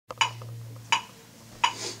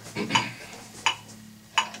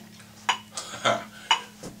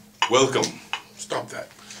Welcome. Stop that.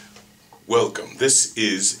 Welcome. This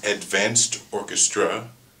is Advanced Orchestra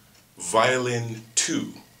Violin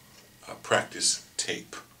 2 practice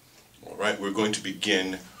tape. Alright, we're going to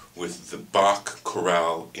begin with the Bach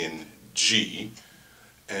chorale in G,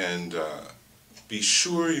 and be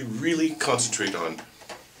sure you really concentrate on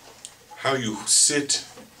how you sit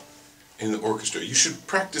in the orchestra. You should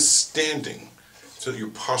practice standing so that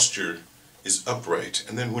your posture is upright,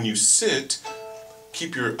 and then when you sit,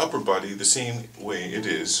 keep your upper body the same way it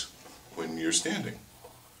is when you're standing.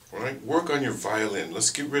 Alright, work on your violin.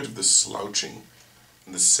 Let's get rid of the slouching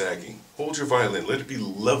and the sagging. Hold your violin, let it be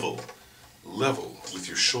level with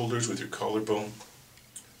your shoulders, with your collarbone.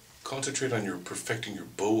 Concentrate on perfecting your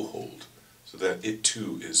bow hold so that it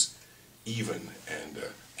too is even and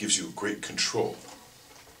gives you great control.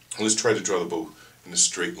 And let's try to draw the bow in a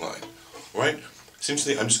straight line. Alright,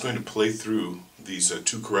 essentially I'm just going to play through these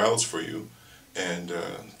two chorales for you and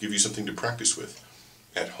give you something to practice with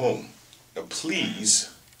at home. Now please,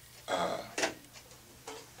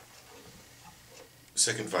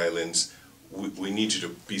 second violins, we need you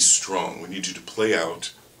to be strong. We need you to play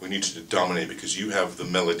out. We need you to dominate because you have the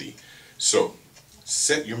melody. So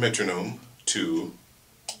set your metronome to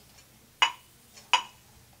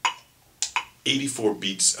 84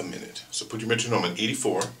 beats a minute. So put your metronome at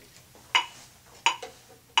 84.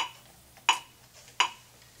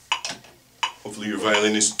 Hopefully your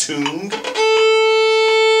violin is tuned.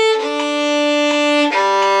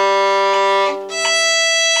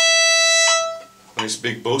 Nice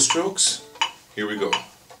big bow strokes. Here we go.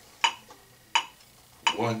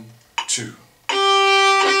 1, 2.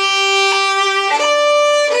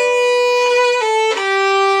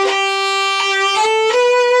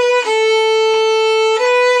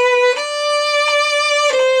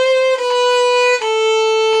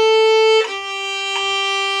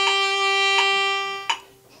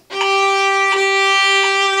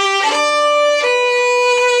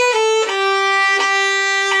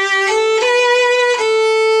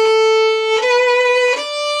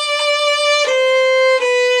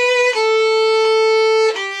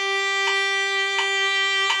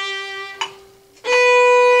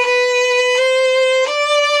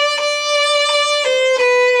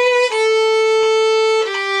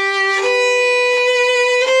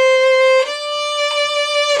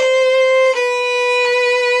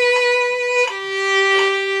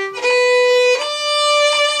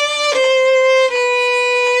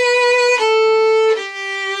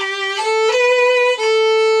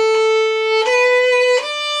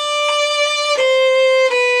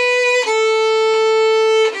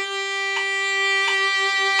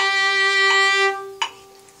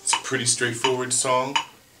 Pretty straightforward song.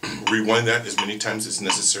 Rewind that as many times as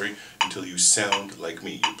necessary until you sound like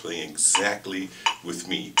me. You're playing exactly with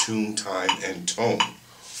me. Tune, time, and tone.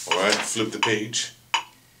 Alright, flip the page.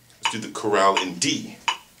 Let's do the chorale in D.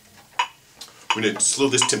 We're going to slow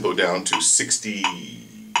this tempo down to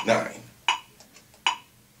 69.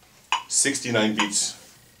 69 beats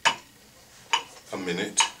a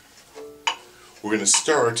minute. We're going to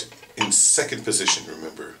start in second position,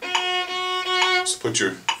 remember. So put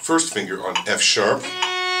your first finger on F sharp.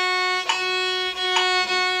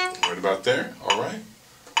 Right about there. Alright.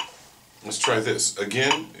 Let's try this.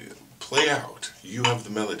 Again, play out. You have the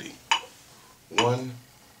melody. 1,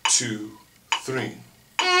 2, 3.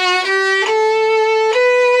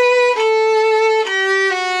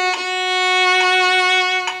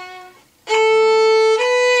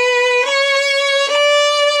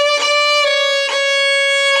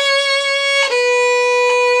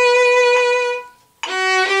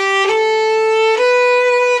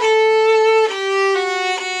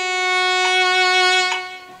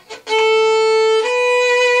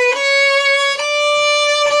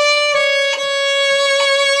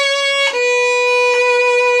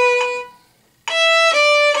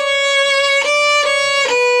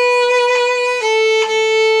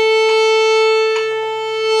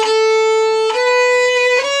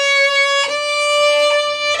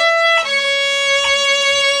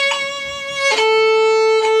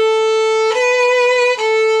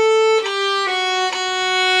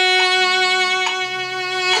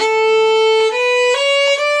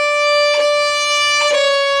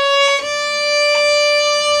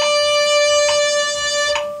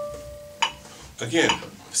 Again,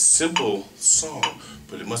 a simple song,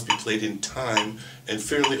 but it must be played in time and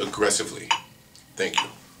fairly aggressively. Thank you.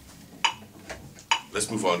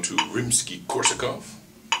 Let's move on to Rimsky-Korsakov.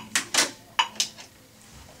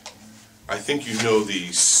 I think you know the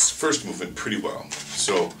first movement pretty well,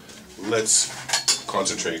 so let's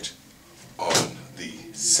concentrate on the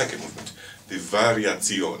second movement, the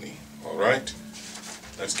variazioni. Alright?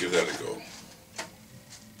 Let's give that a go.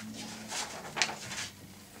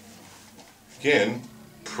 Again,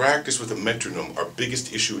 practice with a metronome. Our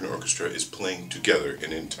biggest issue in orchestra is playing together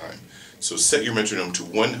and in time. So set your metronome to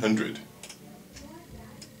 100.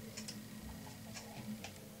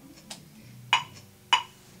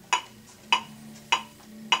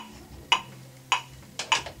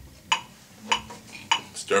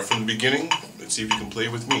 Start from the beginning. Let's see if you can play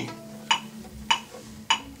with me.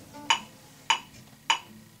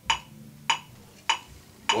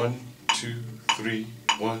 One, two, three,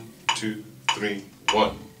 1, 2, 3,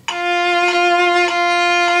 1.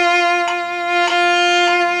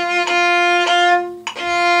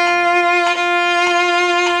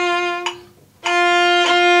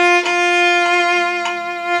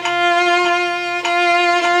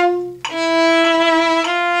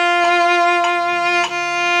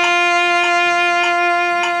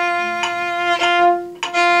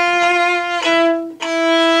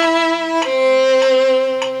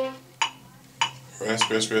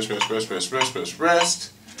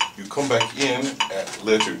 Rest. You come back in at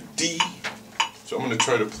letter D. So I'm going to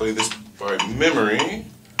try to play this by memory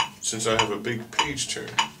since I have a big page turn.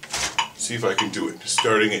 See if I can do it.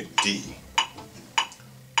 Starting at D.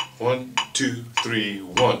 1, 2, 3,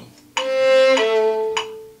 1.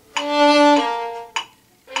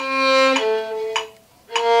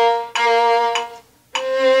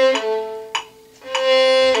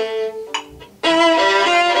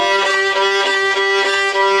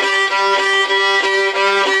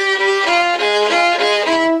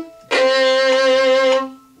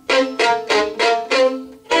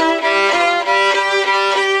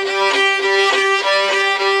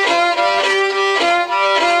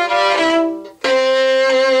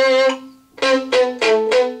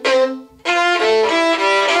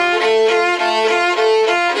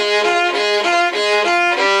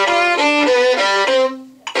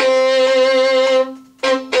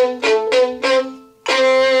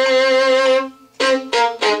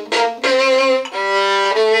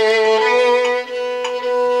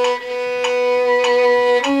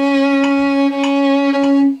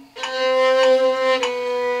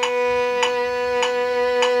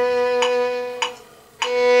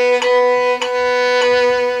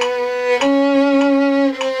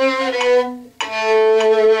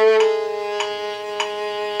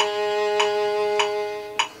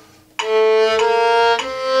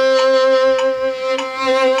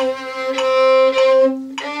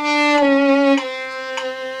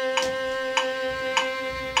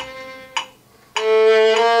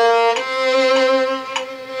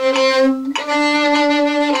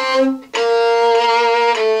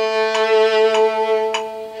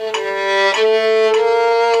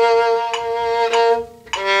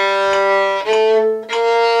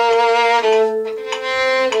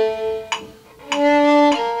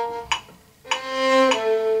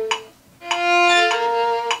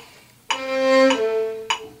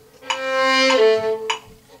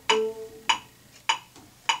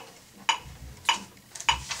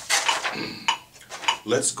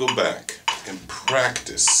 Let's go back and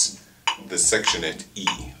practice the section at E.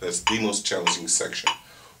 That's the most challenging section.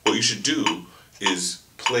 What you should do is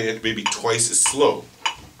play it maybe twice as slow.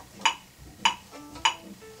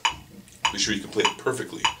 Be sure you can play it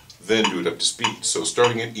perfectly, then do it up to speed. So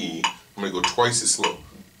starting at E, I'm going to go twice as slow.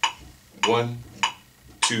 1,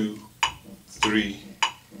 2, 3,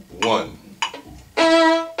 1.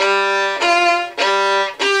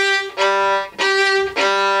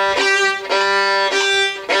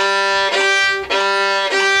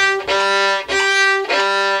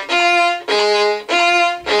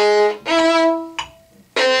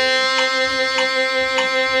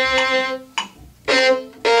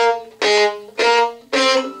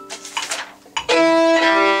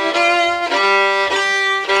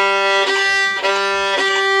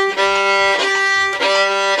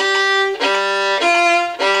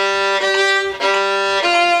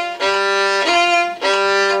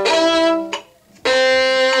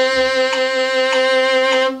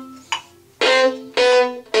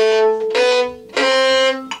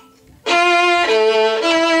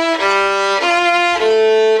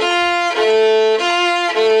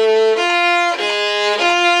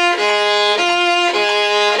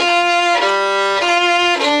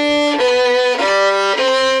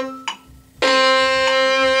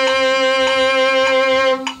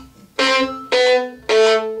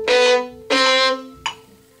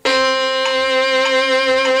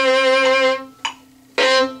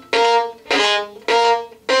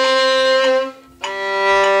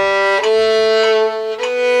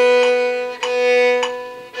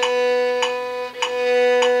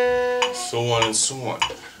 So on and so on.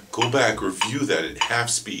 Go back, review that at half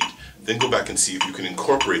speed, then go back and see if you can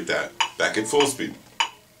incorporate that back at full speed.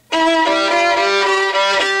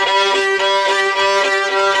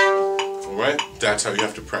 Alright, that's how you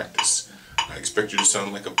have to practice. I expect you to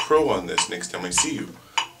sound like a pro on this next time I see you.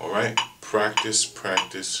 Alright, practice,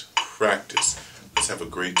 practice, practice. Let's have a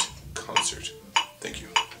great concert. Thank you.